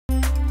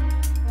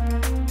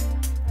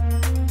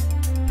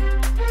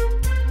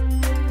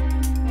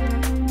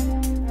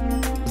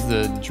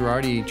the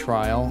Girardi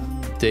trial,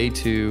 day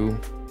 2,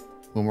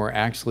 when we're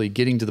actually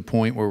getting to the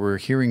point where we're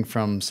hearing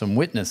from some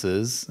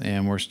witnesses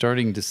and we're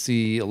starting to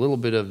see a little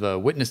bit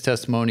of witness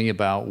testimony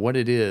about what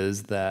it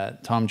is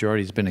that Tom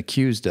Girardi's been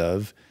accused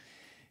of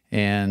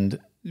and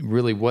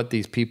really what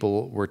these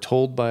people were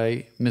told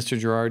by Mr.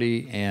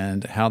 Girardi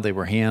and how they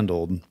were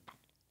handled.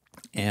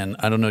 And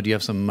I don't know, do you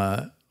have some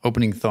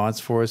opening thoughts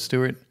for us,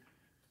 Stewart?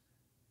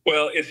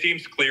 Well, it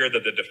seems clear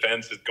that the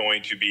defense is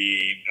going to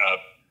be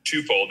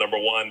twofold. Number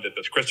one, that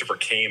this Christopher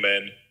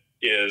Kamen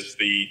is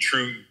the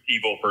true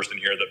evil person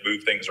here that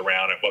moved things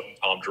around. It wasn't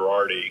Tom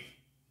Girardi.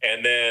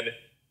 And then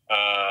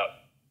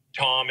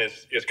Tom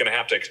is going to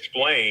have to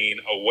explain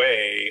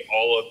away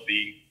all of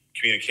the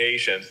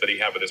communications that he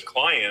had with his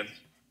clients,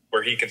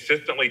 where he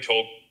consistently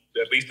told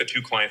at least the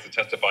 2 clients that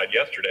testified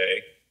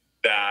yesterday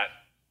that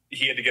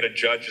he had to get a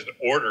judge's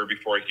order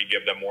before he could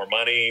give them more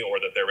money, or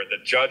that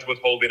the judge was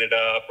holding it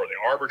up, or the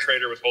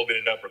arbitrator was holding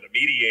it up, or the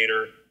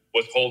mediator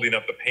was holding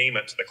up the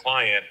payment to the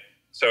client.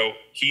 So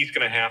he's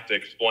going to have to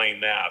explain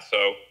that.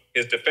 So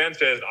his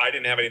defense is, I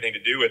didn't have anything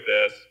to do with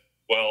this.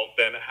 Well,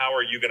 then how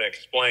are you going to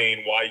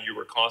explain why you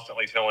were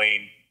constantly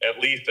telling at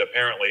least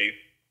apparently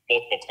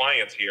multiple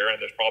clients here,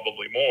 and there's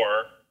probably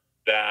more,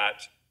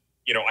 that,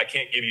 you know, I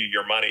can't give you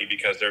your money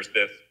because there's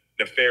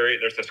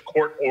this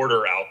court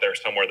order out there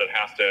somewhere that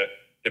has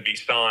to be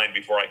signed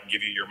before I can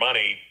give you your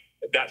money.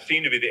 That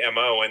seemed to be the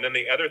MO. And then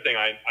the other thing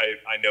I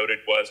noted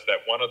was that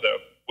one of the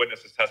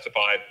witnesses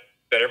testified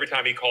that every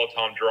time he called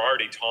Tom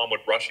Girardi, Tom would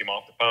rush him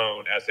off the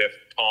phone as if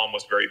Tom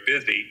was very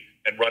busy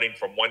and running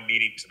from one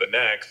meeting to the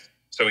next.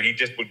 So he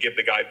just would give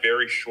the guy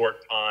very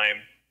short time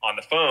on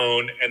the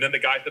phone. And then the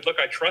guy said, look,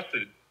 I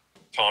trusted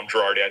Tom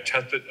Girardi.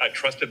 I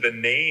trusted the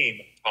name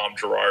Tom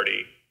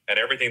Girardi and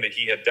everything that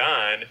he had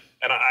done.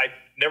 And I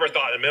never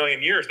thought in a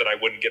million years that I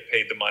wouldn't get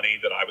paid the money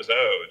that I was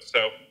owed.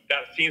 So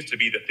that seems to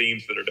be the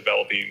themes that are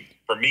developing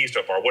for me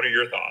so far. What are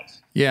your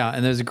thoughts? Yeah,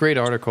 and there's a great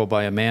article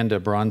by Amanda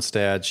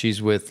Bronstad.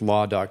 She's with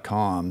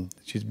law.com.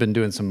 She's been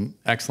doing some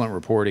excellent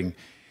reporting.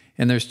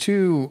 And there's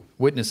 2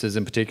 witnesses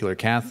in particular,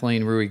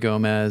 Kathleen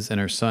Ruiz-Gomez and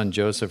her son,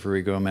 Joseph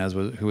Ruiz-Gomez,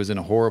 who was in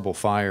a horrible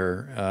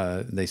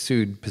fire. They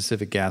sued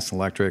Pacific Gas and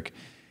Electric.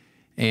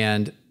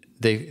 And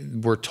they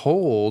were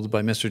told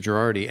by Mr.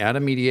 Girardi at a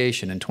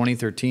mediation in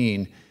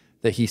 2013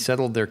 that he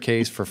settled their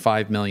case for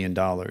 $5 million.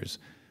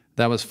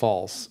 That was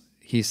false.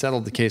 He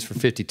settled the case for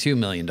 $52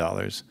 million.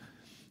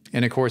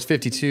 And of course,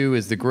 52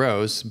 is the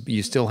gross.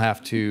 You still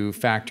have to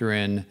factor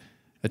in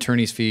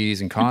attorney's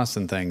fees and costs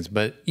and things.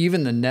 But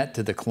even the net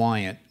to the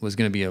client was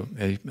going to be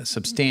a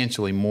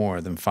substantially more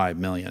than $5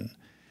 million.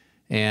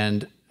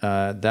 And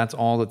that's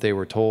all that they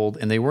were told.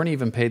 And they weren't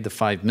even paid the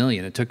 $5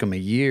 million. It took them a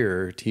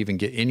year to even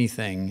get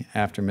anything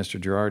after Mr.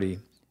 Girardi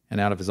and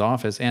out of his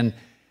office. And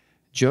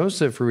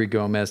Joseph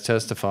Ruiz-Gomez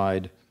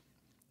testified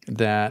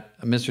that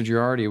Mr.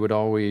 Girardi would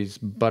always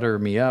butter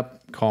me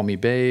up, call me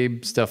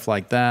babe, stuff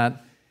like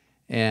that,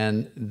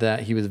 and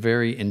that he was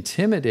very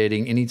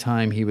intimidating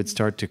anytime he would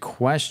start to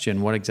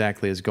question what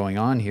exactly is going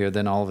on here.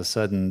 Then all of a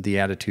sudden the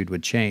attitude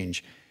would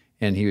change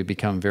and he would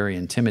become very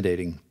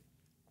intimidating.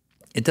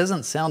 It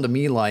doesn't sound to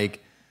me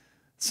like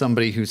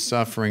somebody who's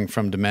suffering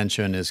from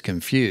dementia and is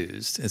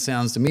confused. It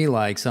sounds to me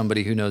like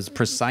somebody who knows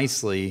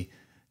precisely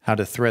how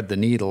to thread the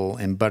needle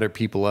and butter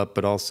people up,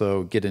 but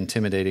also get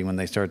intimidating when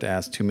they start to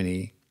ask too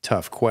many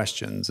tough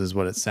questions, is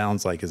what it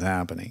sounds like is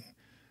happening.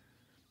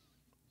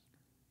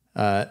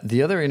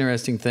 The other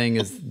interesting thing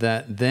is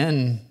that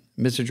then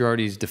Mr.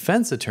 Girardi's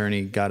defense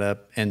attorney got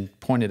up and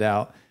pointed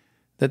out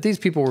that these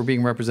people were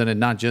being represented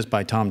not just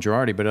by Tom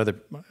Girardi, but other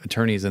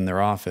attorneys in their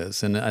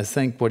office. And I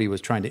think what he was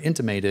trying to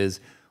intimate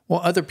is,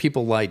 well, other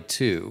people lied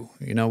too.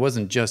 You know, it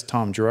wasn't just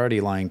Tom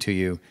Girardi lying to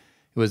you.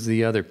 It was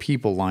the other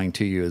people lying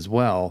to you as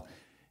well.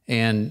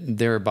 And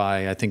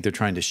thereby, I think they're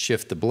trying to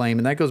shift the blame.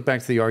 And that goes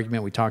back to the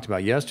argument we talked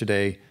about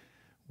yesterday,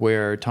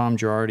 where Tom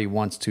Girardi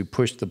wants to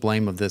push the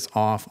blame of this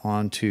off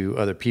onto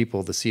other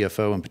people, the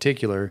CFO in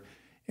particular,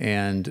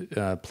 and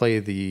play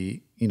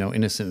the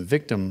innocent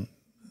victim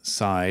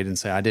side and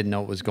say, I didn't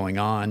know what was going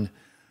on.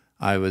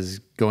 I was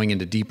going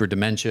into deeper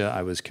dementia.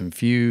 I was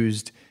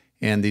confused.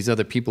 And these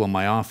other people in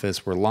my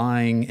office were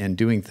lying and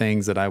doing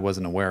things that I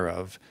wasn't aware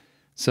of.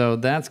 So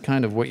that's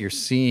kind of what you're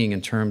seeing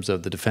in terms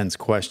of the defense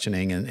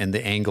questioning and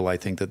the angle I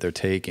think that they're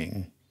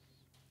taking.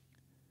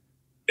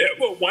 Yeah,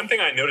 well, one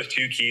thing I noticed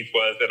too, Keith,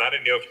 was, and I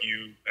didn't know if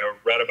you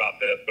read about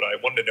this, but I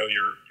wanted to know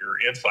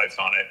your insights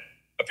on it.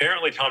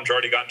 Apparently, Tom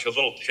Girardi got into a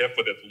little tiff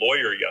with his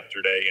lawyer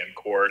yesterday in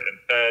court and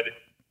said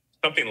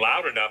something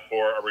loud enough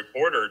for a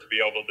reporter to be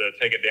able to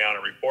take it down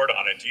and report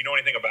on it. Do you know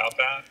anything about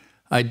that?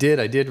 I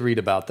did read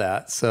about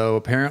that. So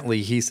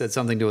apparently he said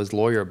something to his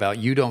lawyer about,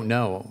 you don't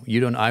know.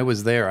 I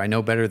was there. I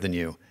know better than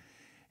you.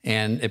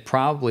 And it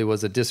probably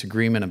was a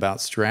disagreement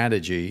about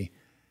strategy.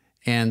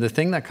 And the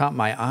thing that caught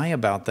my eye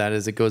about that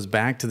is it goes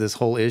back to this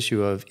whole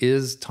issue of,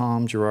 is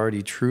Tom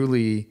Girardi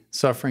truly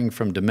suffering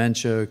from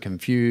dementia,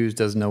 confused,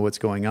 doesn't know what's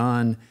going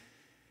on?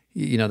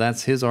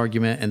 That's his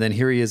argument. And then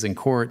here he is in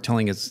court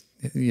telling us,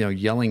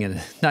 yelling,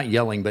 and not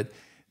yelling, but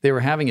they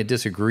were having a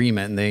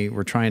disagreement, and they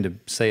were trying to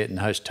say it in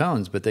hushed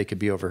tones, but they could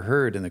be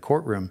overheard in the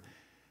courtroom,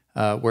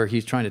 where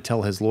he's trying to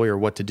tell his lawyer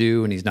what to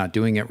do, and he's not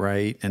doing it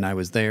right, and I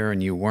was there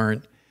and you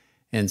weren't.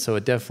 And so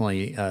it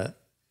definitely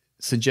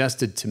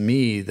suggested to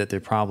me that there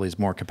probably is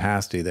more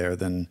capacity there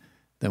than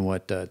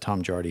what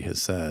Tom Girardi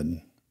has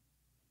said.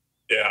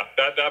 Yeah,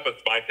 that was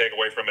my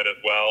takeaway from it as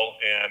well.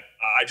 And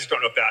I just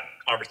don't know if that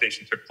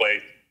conversation took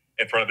place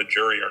in front of the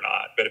jury or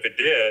not. But if it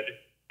did,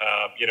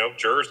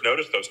 jurors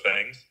notice those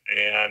things.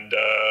 And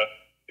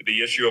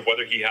the issue of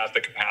whether he has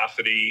the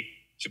capacity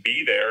to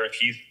be there, if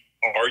he's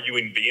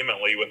arguing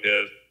vehemently with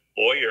his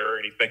lawyer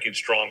and he's making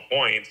strong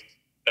points,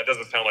 that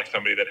doesn't sound like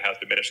somebody that has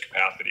diminished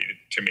capacity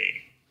to me.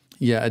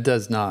 Yeah, it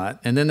does not.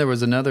 And then there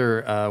was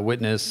another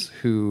witness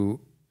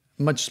who,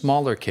 much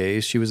smaller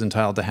case, she was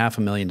entitled to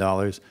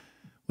 $500,000,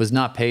 was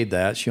not paid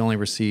that. She only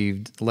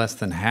received less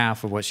than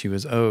half of what she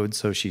was owed,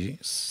 so she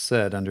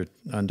said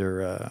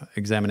under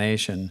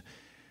examination.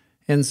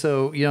 And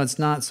so, it's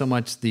not so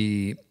much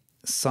the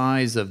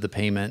size of the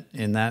payment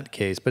in that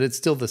case, but it's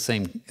still the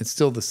same. It's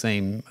still the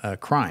same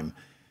crime.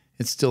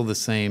 It's still the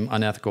same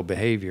unethical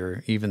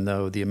behavior, even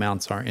though the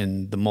amounts are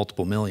in the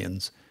multiple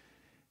millions.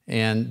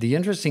 And the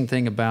interesting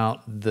thing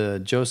about the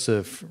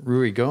Joseph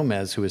Ruy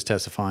Gomez who was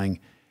testifying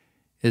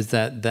is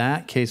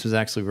that case was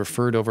actually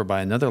referred over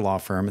by another law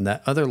firm, and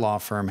that other law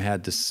firm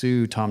had to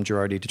sue Tom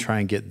Girardi to try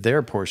and get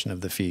their portion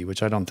of the fee,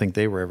 which I don't think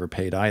they were ever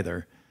paid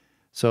either.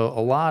 So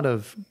a lot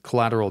of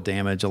collateral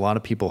damage, a lot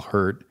of people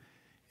hurt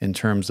in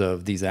terms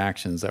of these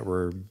actions that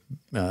were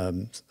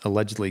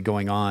allegedly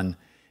going on.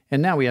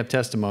 And now we have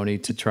testimony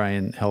to try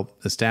and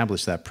help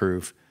establish that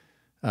proof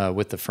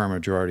with the firm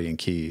of Girardi and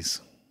Keys.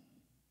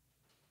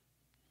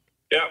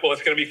 Yeah, well,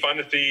 it's going to be fun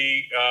to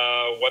see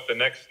what the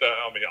next,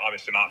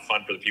 obviously not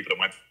fun for the people that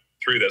went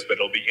through this, but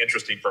it'll be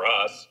interesting for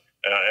us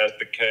as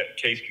the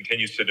case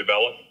continues to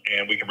develop,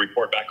 and we can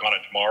report back on it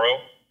tomorrow,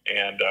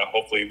 and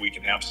hopefully we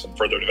can have some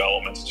further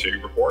developments to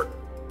report.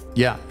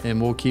 Yeah, and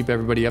we'll keep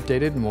everybody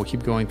updated, and we'll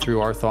keep going through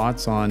our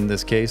thoughts on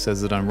this case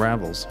as it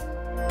unravels.